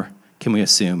much more can we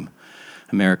assume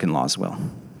American laws will?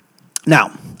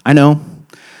 Now, I know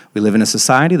we live in a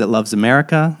society that loves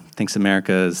America, thinks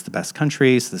America is the best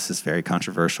country, so this is very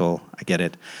controversial. I get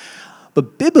it.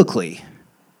 But biblically,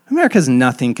 America is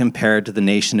nothing compared to the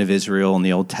nation of Israel and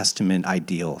the Old Testament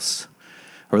ideals,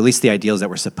 or at least the ideals that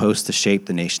were supposed to shape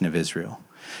the nation of Israel.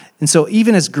 And so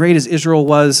even as great as Israel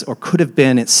was or could have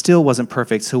been, it still wasn't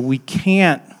perfect. So we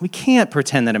can't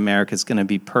pretend that America is going to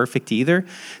be perfect either.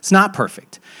 It's not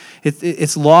perfect.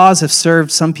 Its laws have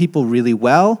served some people really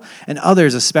well, and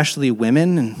others, especially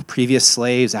women and previous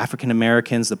slaves, African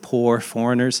Americans, the poor,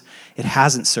 foreigners, it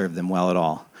hasn't served them well at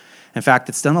all. In fact,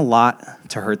 it's done a lot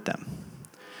to hurt them.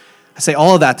 I say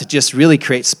all of that to just really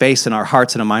create space in our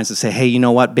hearts and our minds to say, hey, you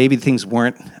know what? Maybe things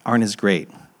aren't as great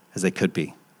as they could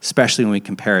be, especially when we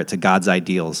compare it to God's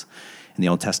ideals in the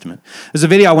Old Testament. There's a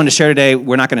video I wanted to share today.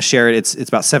 We're not going to share it. It's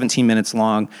about 17 minutes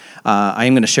long. I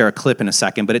am going to share a clip in a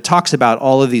second, but it talks about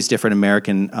all of these different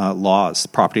American laws,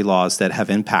 property laws that have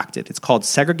impacted. It's called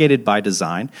Segregated by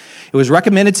Design. It was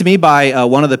recommended to me by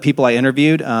one of the people I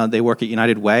interviewed. They work at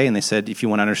United Way, and they said, if you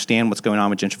want to understand what's going on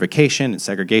with gentrification and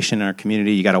segregation in our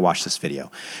community, you got to watch this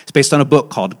video. It's based on a book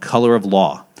called Color of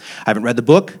Law. I haven't read the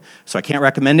book, so I can't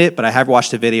recommend it, but I have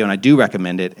watched the video, and I do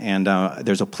recommend it. And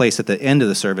there's a place at the end of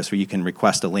the service where you can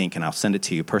request a link, and I'll send it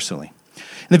to you personally.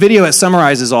 In the video, it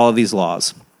summarizes all of these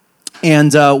laws.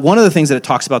 And one of the things that it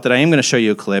talks about that I am going to show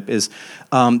you a clip is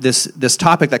this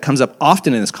topic that comes up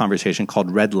often in this conversation called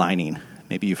redlining.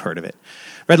 Maybe you've heard of it.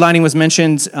 Redlining was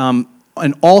mentioned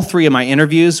in all three of my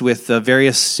interviews with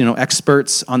various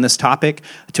experts on this topic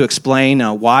to explain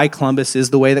why Columbus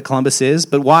is the way that Columbus is,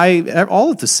 but why all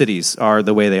of the cities are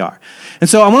the way they are. And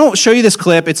so I want to show you this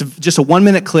clip. It's just a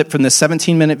 1-minute clip from this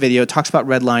 17-minute video. It talks about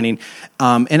redlining.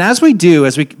 And as we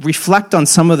reflect on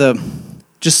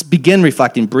just begin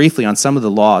reflecting briefly on some of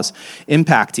the laws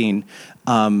impacting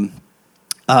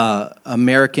the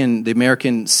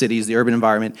American cities, the urban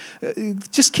environment,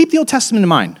 just keep the Old Testament in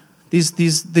mind.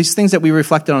 These things that we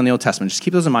reflected on in the Old Testament, just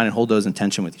keep those in mind and hold those in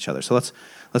tension with each other. So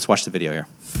let's watch the video here.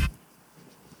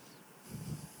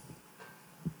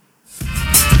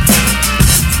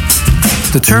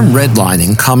 The term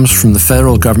redlining comes from the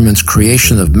federal government's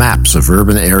creation of maps of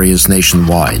urban areas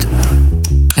nationwide.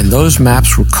 And those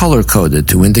maps were color-coded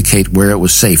to indicate where it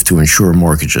was safe to insure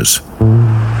mortgages.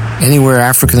 Anywhere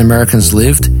African Americans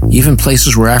lived, even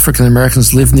places where African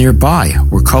Americans lived nearby,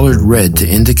 were colored red to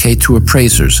indicate to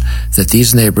appraisers that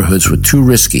these neighborhoods were too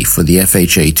risky for the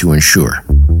FHA to insure.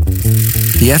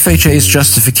 The FHA's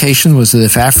justification was that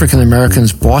if African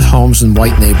Americans bought homes in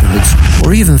white neighborhoods,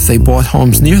 or even if they bought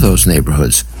homes near those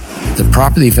neighborhoods, the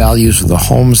property values of the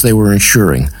homes they were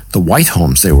insuring, the white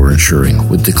homes they were insuring,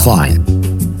 would decline,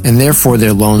 and therefore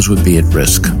their loans would be at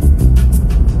risk.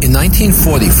 In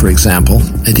 1940, for example,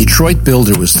 a Detroit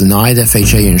builder was denied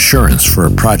FHA insurance for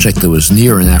a project that was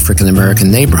near an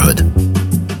African-American neighborhood.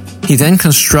 He then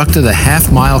constructed a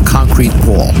half-mile concrete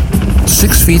wall,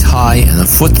 6 feet high and a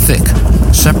foot thick,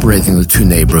 separating the two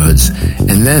neighborhoods,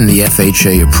 and then the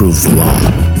FHA approved the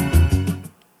loan.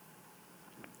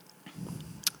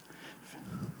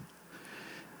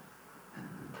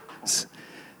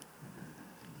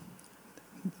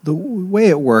 The way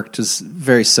it worked is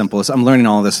very simple. I'm learning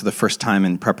all of this for the first time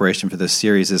in preparation for this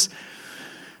series. Is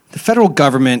the federal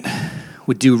government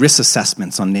would do risk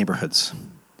assessments on neighborhoods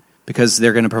because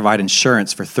they're going to provide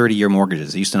insurance for 30-year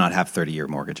mortgages. They used to not have 30-year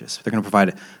mortgages. They're going to provide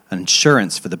an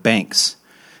insurance for the banks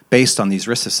based on these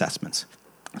risk assessments.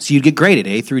 So you'd get graded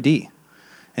A through D.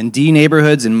 And D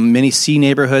neighborhoods and many C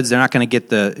neighborhoods, they're not going to get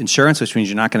the insurance, which means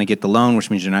you're not going to get the loan, which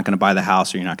means you're not going to buy the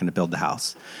house or you're not going to build the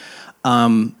house.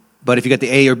 But if you get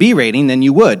the A or B rating, then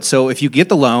you would. So if you get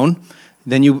the loan,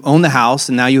 then you own the house,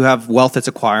 and now you have wealth that's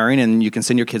acquiring, and you can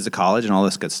send your kids to college and all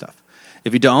this good stuff.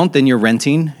 If you don't, then you're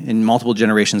renting, in multiple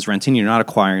generations renting. You're not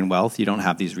acquiring wealth. You don't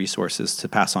have these resources to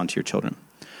pass on to your children.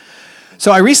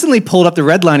 So I recently pulled up the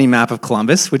redlining map of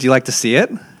Columbus. Would you like to see it?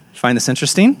 Find this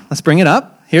interesting? Let's bring it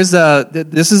up.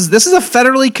 This is a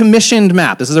federally commissioned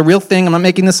map. This is a real thing. I'm not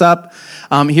making this up.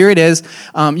 Here it is.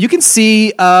 You can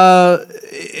see. I'll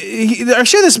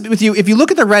share this with you. If you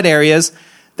look at the red areas,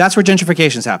 that's where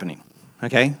gentrification is happening.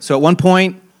 Okay, so at one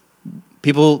point,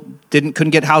 people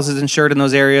couldn't get houses insured in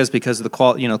those areas because of the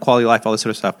quality of life, all this sort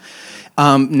of stuff.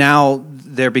 Now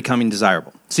they're becoming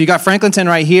desirable. So you got Franklinton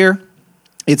right here.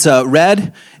 It's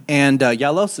red and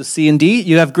yellow, so C and D.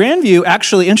 You have Grandview,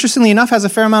 actually, interestingly enough, has a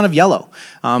fair amount of yellow.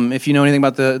 If you know anything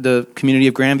about the community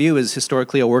of Grandview, is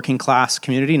historically a working class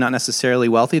community, not necessarily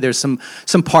wealthy. There's some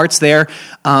parts there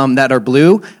that are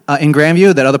blue in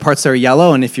Grandview, that other parts that are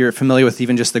yellow. And if you're familiar with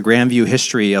even just the Grandview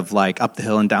history of like up the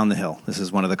hill and down the hill, this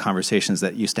is one of the conversations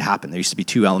that used to happen. There used to be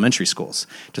 2 elementary schools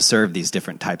to serve these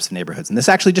different types of neighborhoods. And this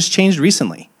actually just changed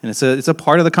recently. And it's a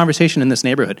part of the conversation in this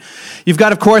neighborhood. You've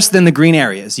got, of course, then the green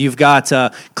areas. You've got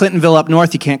Clintonville up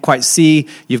north, you can't quite see.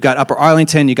 You've got Upper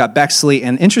Arlington, you got Bexley,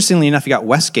 and interestingly enough, you got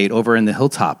Westgate over in the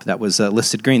hilltop that was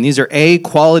listed green. These are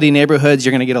A-quality neighborhoods.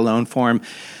 You're going to get a loan for them.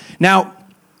 Now,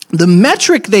 the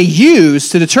metric they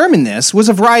used to determine this was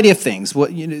a variety of things.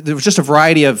 There was just a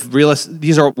variety of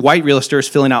these are white real estate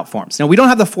filling out forms. Now, we don't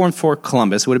have the form for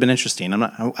Columbus. It would have been interesting.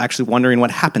 I'm actually wondering what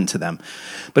happened to them.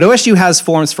 But OSU has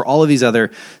forms for all of these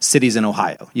other cities in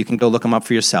Ohio. You can go look them up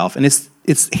for yourself. And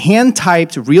it's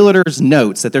hand-typed realtors'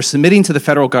 notes that they're submitting to the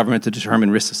federal government to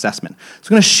determine risk assessment. So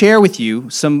I'm going to share with you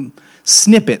some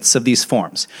snippets of these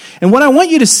forms. And what I want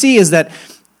you to see is that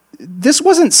this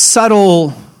wasn't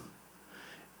subtle.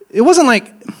 It wasn't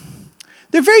like,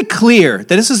 they're very clear that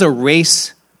this is a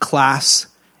race-class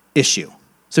issue.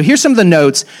 So here's some of the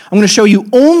notes. I'm going to show you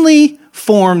only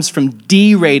forms from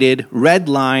D-rated,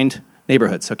 red-lined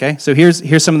neighborhoods, okay? So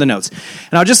here's some of the notes.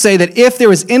 And I'll just say that if there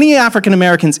was any African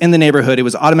Americans in the neighborhood, it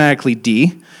was automatically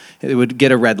D. It would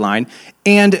get a red line.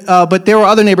 But there were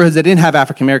other neighborhoods that didn't have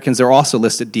African Americans. They're also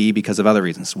listed D because of other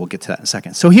reasons. We'll get to that in a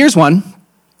second. So here's one.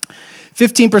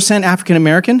 15% African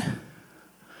American.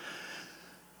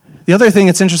 The other thing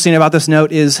that's interesting about this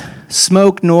note is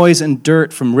smoke, noise, and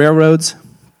dirt from railroads.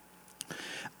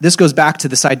 This goes back to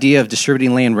this idea of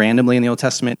distributing land randomly in the Old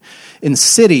Testament. In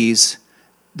cities,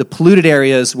 the polluted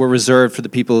areas were reserved for the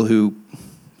people who,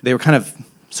 they were kind of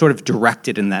sort of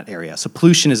directed in that area. So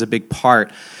pollution is a big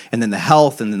part. And then the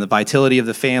health and then the vitality of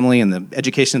the family and the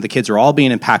education of the kids are all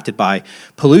being impacted by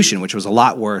pollution, which was a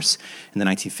lot worse in the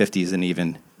 1950s than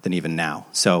even now.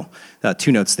 So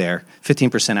 2 notes there,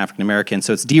 15% African American.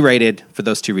 So it's D-rated for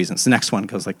those 2 reasons. The next one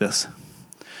goes like this.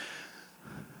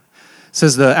 It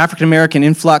says the African American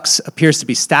influx appears to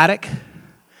be static,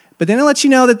 but then it lets you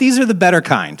know that these are the better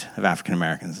kind of African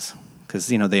Americans because,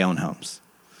 they own homes.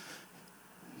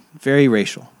 Very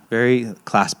racial, very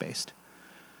class-based.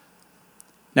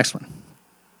 Next one.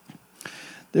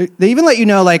 They even let you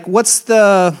know, what's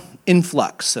the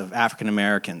influx of African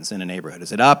Americans in a neighborhood?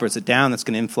 Is it up or is it down? That's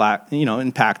going to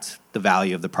impact the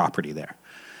value of the property there.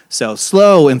 So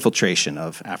slow infiltration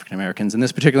of African Americans in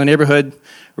this particular neighborhood,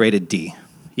 rated D,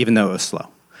 even though it was slow.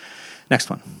 Next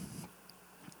one.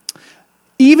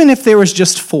 Even if there was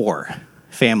just 4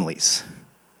 families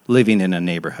living in a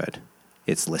neighborhood,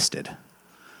 it's listed.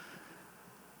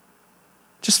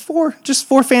 Just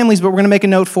four families, but we're going to make a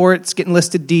note for it. It's getting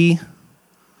listed D.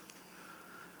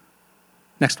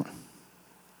 Next one.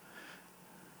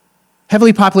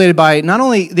 Heavily populated by not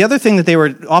only, the other thing that they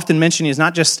were often mentioning is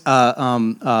not just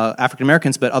African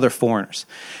Americans, but other foreigners.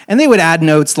 And they would add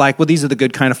notes like, well, these are the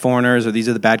good kind of foreigners, or these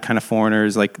are the bad kind of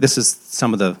foreigners. Like, this is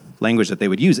some of the language that they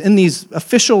would use in these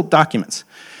official documents.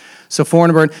 So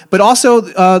foreigner burden, but also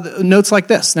notes like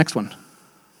this. Next one.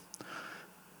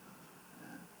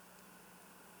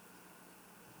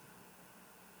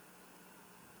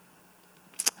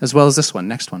 As well as this one.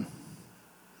 Next one.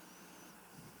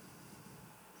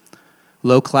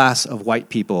 Low class of white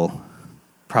people,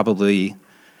 probably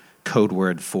code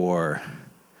word for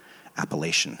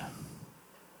Appalachian.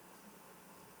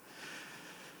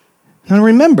 Now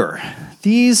remember,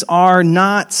 these are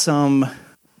not some,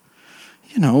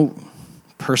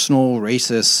 personal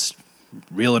racist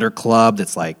realtor club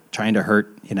that's trying to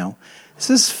hurt, This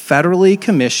is federally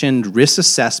commissioned risk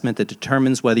assessment that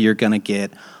determines whether you're going to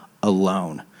get a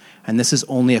loan. And this is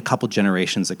only a couple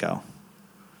generations ago.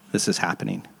 This is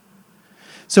happening.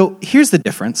 So here's the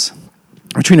difference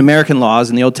between American laws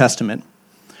and the Old Testament.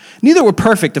 Neither were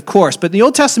perfect, of course, but in the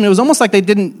Old Testament, it was almost like they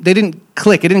didn't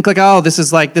click. It didn't click, this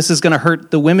is going to hurt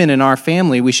the women in our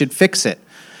family. We should fix it.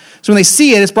 So when they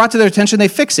see it, it's brought to their attention, they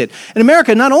fix it. In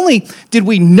America, not only did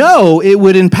we know it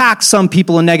would impact some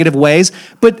people in negative ways,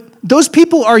 but those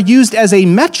people are used as a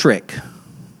metric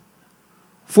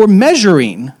for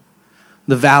measuring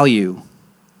the value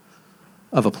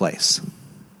of a place.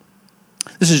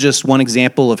 This is just one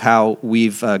example of how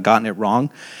we've gotten it wrong.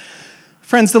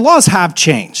 Friends, the laws have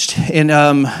changed,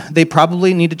 and they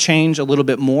probably need to change a little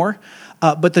bit more.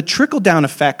 But the trickle-down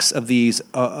effects of these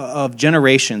of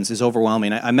generations is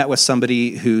overwhelming. I met with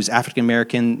somebody who's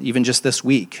African-American even just this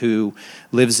week who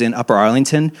lives in Upper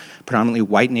Arlington, predominantly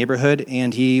white neighborhood,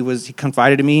 and he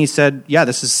confided to me, he said, yeah,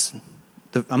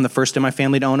 I'm the first in my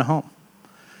family to own a home.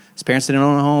 His parents didn't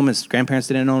own a home, his grandparents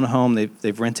didn't own a home,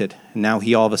 they've rented, and now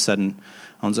he all of a sudden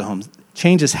owns a home.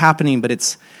 Change is happening,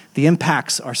 but the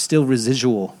impacts are still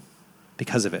residual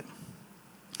because of it.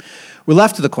 We're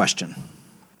left to the question.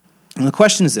 And the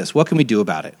question is this: what can we do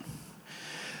about it?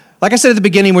 Like I said at the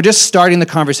beginning, we're just starting the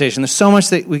conversation. There's so much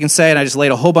that we can say, and I just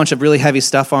laid a whole bunch of really heavy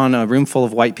stuff on a room full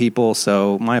of white people,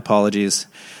 so my apologies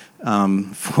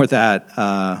for that.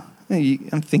 I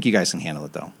think you guys can handle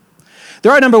it, though.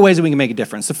 There are a number of ways that we can make a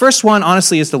difference. The first one,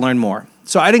 honestly, is to learn more.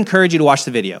 So I'd encourage you to watch the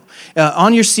video.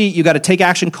 On your seat, you got a take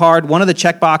action card. One of the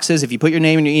check boxes, if you put your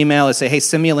name in your email, it say, hey,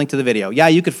 send me a link to the video. Yeah,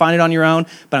 you could find it on your own,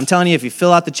 but I'm telling you, if you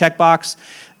fill out the check box,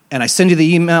 and I send you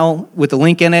the email with the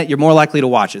link in it, you're more likely to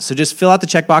watch it. So just fill out the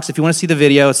checkbox. If you want to see the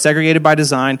video, it's segregated by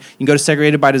design. You can go to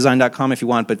segregatedbydesign.com if you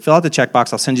want, but fill out the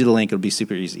checkbox. I'll send you the link. It'll be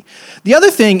super easy. The other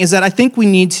thing is that I think we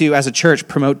need to, as a church,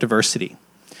 promote diversity.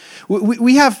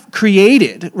 We have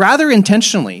created, rather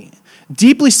intentionally,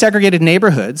 deeply segregated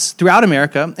neighborhoods throughout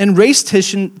America, and race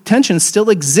tension still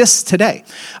exists today.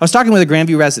 I was talking with a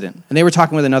Grandview resident, and they were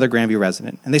talking with another Grandview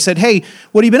resident, and they said, hey,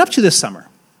 what have you been up to this summer?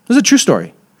 This is a true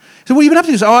story. So what have you been up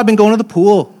to? Said, I've been going to the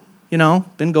pool,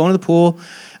 been going to the pool.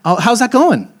 Oh, how's that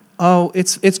going? Oh,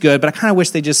 it's good, but I kind of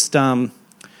wish they just,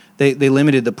 they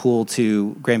limited the pool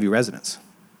to Grandview residents.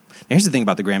 Now, here's the thing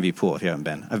about the Grandview pool, if you haven't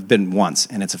been. I've been once,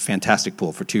 and it's a fantastic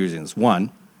pool for 2 reasons. One,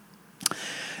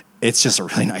 it's just a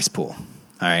really nice pool. All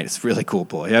right, it's a really cool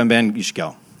pool. If you haven't been, you should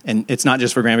go. And it's not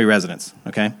just for Grandview residents,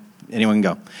 okay? Anyone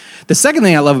can go. The second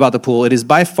thing I love about the pool, it is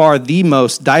by far the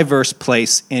most diverse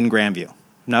place in Grandview.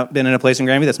 Not been in a place in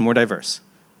Grandview that's more diverse.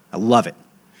 I love it.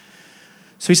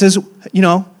 So he says,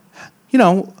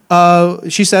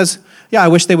 she says, yeah, I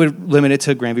wish they would limit it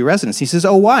to Grandview residents. He says,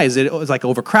 oh, why? Is it like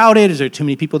overcrowded? Is there too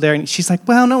many people there? And she's like,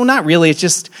 well, no, not really. It's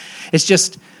just,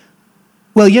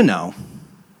 well,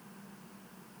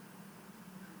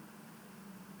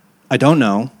 I don't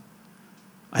know.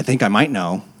 I think I might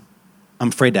know. I'm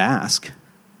afraid to ask.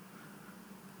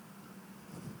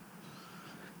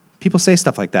 People say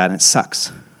stuff like that, and it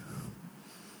sucks.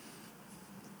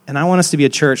 And I want us to be a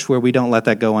church where we don't let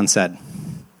that go unsaid.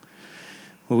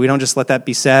 Where we don't just let that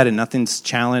be said and nothing's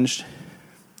challenged.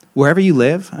 Wherever you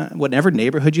live, whatever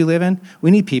neighborhood you live in, we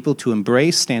need people to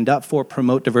embrace, stand up for,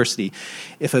 promote diversity.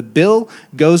 If a bill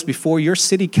goes before your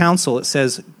city council, it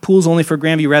says pools only for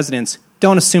Grandview residents,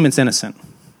 don't assume it's innocent.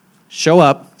 Show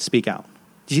up, speak out.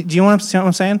 Do you know what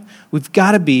I'm saying? We've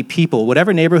got to be people,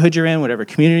 whatever neighborhood you're in, whatever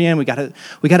community you're in, we got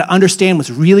to understand what's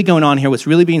really going on here, what's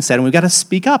really being said, and we've got to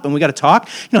speak up, and we've got to talk.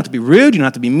 You don't have to be rude, you don't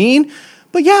have to be mean,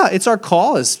 but yeah, it's our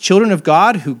call as children of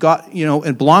God who got,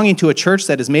 and belonging to a church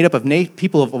that is made up of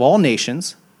people of all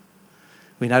nations.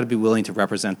 We got to be willing to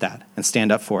represent that and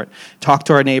stand up for it. Talk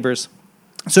to our neighbors.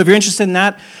 So if you're interested in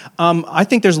that, I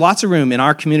think there's lots of room in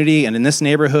our community and in this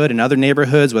neighborhood and other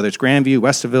neighborhoods, whether it's Grandview,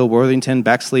 Westerville, Worthington,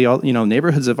 Bexley,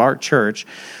 neighborhoods of our church.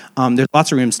 There's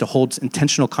lots of rooms to hold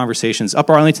intentional conversations.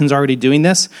 Upper Arlington's already doing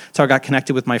this, so I got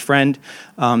connected with my friend.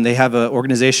 They have an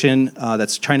organization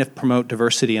that's trying to promote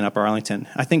diversity in Upper Arlington.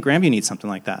 I think Grandview needs something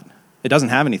like that. It doesn't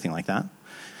have anything like that.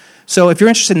 So if you're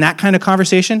interested in that kind of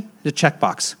conversation, there's a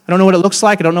checkbox. I don't know what it looks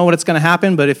like. I don't know what it's going to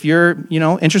happen. But if you're,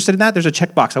 interested in that, there's a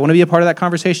checkbox. I want to be a part of that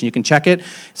conversation. You can check it at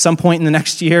some point in the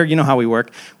next year. You know how we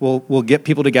work. We'll get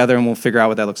people together and we'll figure out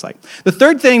what that looks like. The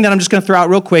third thing that I'm just going to throw out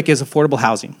real quick is affordable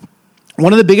housing.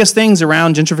 One of the biggest things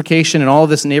around gentrification and all of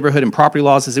this neighborhood and property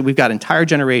laws is that we've got entire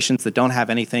generations that don't have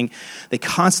anything. They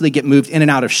constantly get moved in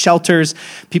and out of shelters,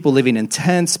 people living in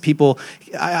tents,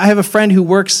 I have a friend who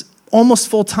works almost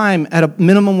full-time at a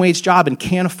minimum wage job and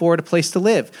can't afford a place to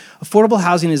live. Affordable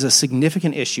housing is a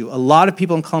significant issue. A lot of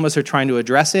people in Columbus are trying to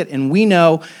address it, and we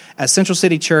know as Central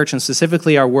City Church and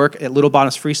specifically our work at Little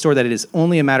Bottoms Free Store that it is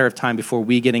only a matter of time before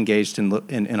we get engaged in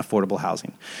affordable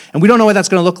housing. And we don't know what that's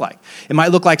going to look like. It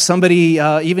might look like somebody,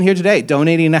 even here today,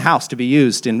 donating a house to be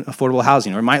used in affordable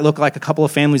housing, or it might look like a couple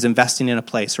of families investing in a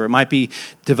place, or it might be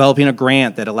developing a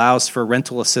grant that allows for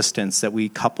rental assistance that we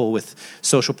couple with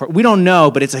social. We don't know,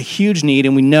 but it's a huge need,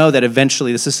 and we know that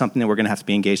eventually this is something that we're going to have to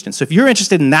be engaged in. So if you're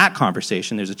interested in that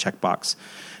conversation, there's a checkbox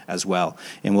as well,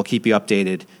 and we'll keep you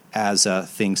updated as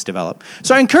things develop.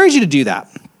 So I encourage you to do that.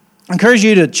 I encourage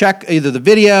you to check either the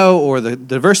video or the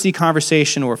diversity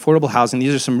conversation or affordable housing.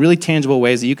 These are some really tangible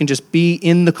ways that you can just be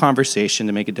in the conversation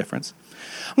to make a difference.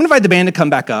 I'm going to invite the band to come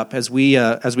back up as we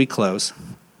close.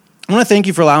 I want to thank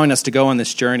you for allowing us to go on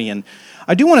this journey, and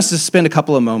I do want us to spend a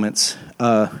couple of moments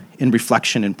in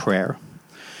reflection and prayer.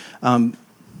 I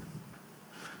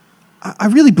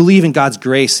really believe in God's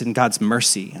grace and God's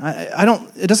mercy.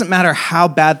 It doesn't matter how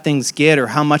bad things get or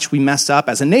how much we mess up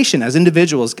as a nation, as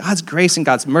individuals. God's grace and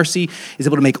God's mercy is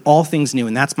able to make all things new,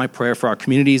 and that's my prayer for our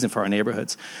communities and for our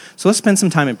neighborhoods. So let's spend some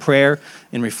time in prayer,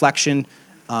 in reflection,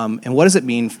 and what does it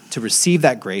mean to receive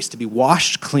that grace, to be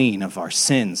washed clean of our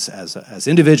sins as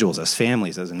individuals, as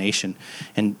families, as a nation,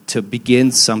 and to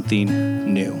begin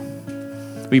something new.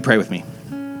 Will you pray with me?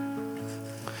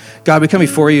 God, we come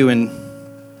before you, and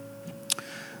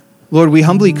Lord, we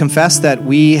humbly confess that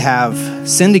we have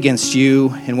sinned against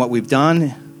you in what we've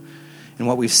done, in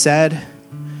what we've said,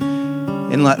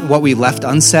 in what we left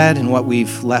unsaid, and what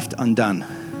we've left undone.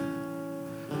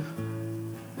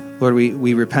 Lord,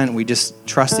 we repent. We just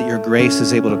trust that your grace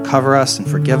is able to cover us and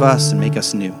forgive us and make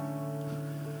us new.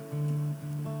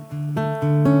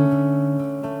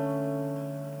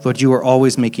 Lord, you are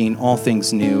always making all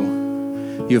things new.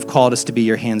 You have called us to be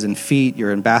your hands and feet,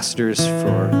 your ambassadors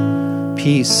for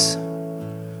peace.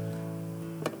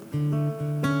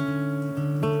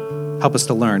 Help us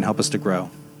to learn. Help us to grow.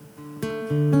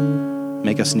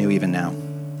 Make us new even now.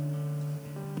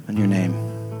 In your name,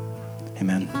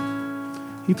 amen.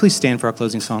 Will you please stand for our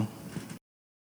closing song?